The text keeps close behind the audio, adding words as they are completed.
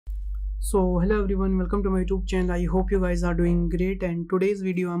So hello everyone, welcome to my YouTube channel. I hope you guys are doing great, and today's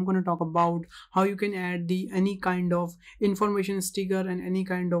video I'm going to talk about how you can add the any kind of information sticker and any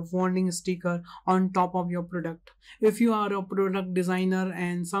kind of warning sticker on top of your product. If you are a product designer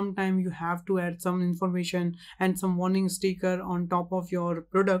and sometime you have to add some information and some warning sticker on top of your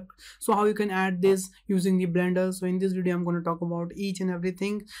product, so how you can add this using the Blender. So in this video I'm going to talk about each and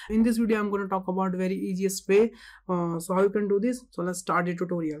everything. In this video I'm going to talk about very easiest way. So how you can do this. So let's start the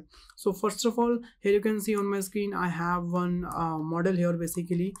tutorial. So first of all, here you can see on my screen I have one model here.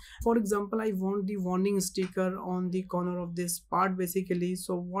 Basically, for example, I want the warning sticker on the corner of this part basically.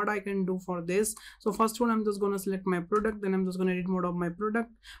 So what I can do for this, so first of all I'm just going to select my product, then I'm just going to edit mode of my product.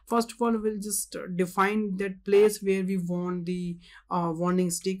 First of all, we'll just define that place where we want the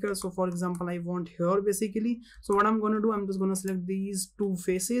warning sticker. So for example, I want here basically. So what I'm going to do, I'm just going to select these two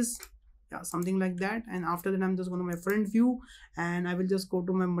faces, yeah, something like that, and after that I'm just going to my front view and I will just go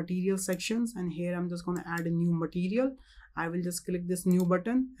to my material sections, and here I'm just going to add a new material. I will just click this new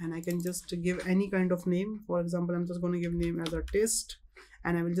button and I can just give any kind of name. For example, I'm just going to give name as a test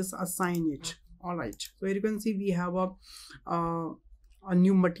and I will just assign it. All right, so here you can see we have a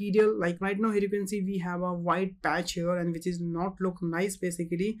new material. Like right now here you can see we have a white patch here, and which is not look nice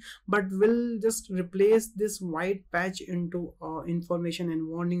basically, but we'll just replace this white patch into information and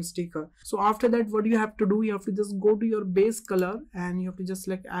warning sticker. So after that, what you have to do, you have to just go to your base color and you have to just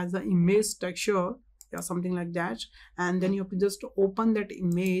select as the image texture, yeah, something like that, and then you have to just open that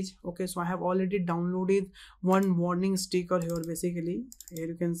image. Okay, so I have already downloaded one warning sticker here basically. Here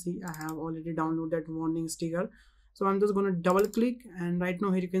you can see I have already downloaded that warning sticker. So I'm just going to double click, and right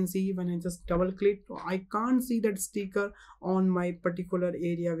now here you can see when I just double click, I can't see that sticker on my particular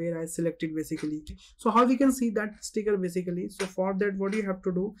area where I selected basically. So how we can see that sticker basically? So for that, what you have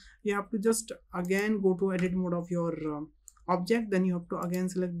to do, you have to just again go to edit mode of your object, then you have to again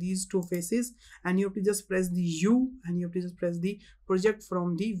select these two faces and you have to just press the U and you have to just press the project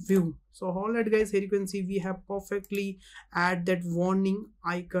from the view. So all right guys, here you can see we have perfectly add that warning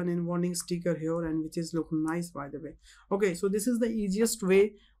icon and warning sticker here, and which is look nice by the way. Okay, so this is the easiest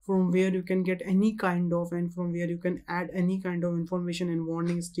way from where you can get any kind of, and from where you can add any kind of information and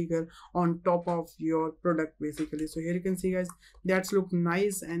warning sticker on top of your product basically. So here you can see guys, that's look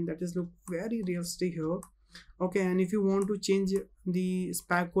nice and that is look very realistic here. Okay, and if you want to change the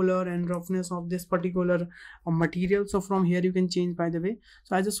specular and roughness of this particular material, so from here you can change by the way.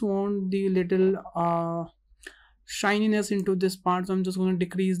 So I just want the little shininess into this part, so I'm just going to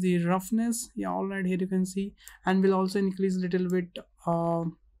decrease the roughness. Yeah, all right, here you can see, and we'll also increase a little bit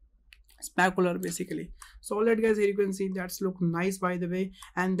specular basically. So all right guys, here you can see that's look nice by the way,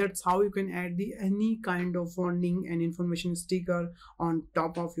 and that's how you can add the any kind of warning and information sticker on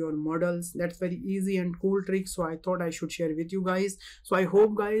top of your models. That's very easy and cool trick, so I thought I should share with you guys. So I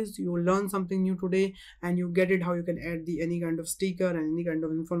hope guys you learn something new today and you get it how you can add the any kind of sticker and any kind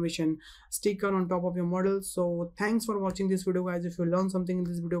of information sticker on top of your models. So thanks for watching this video guys. If you learned something in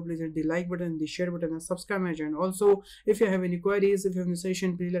this video, please hit the like button, the share button, and subscribe my channel. Also, if you have any queries, if you have any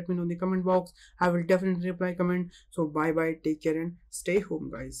suggestion, please let me know in the comment box. I will definitely reply comment. So bye bye, take care and stay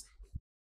home guys.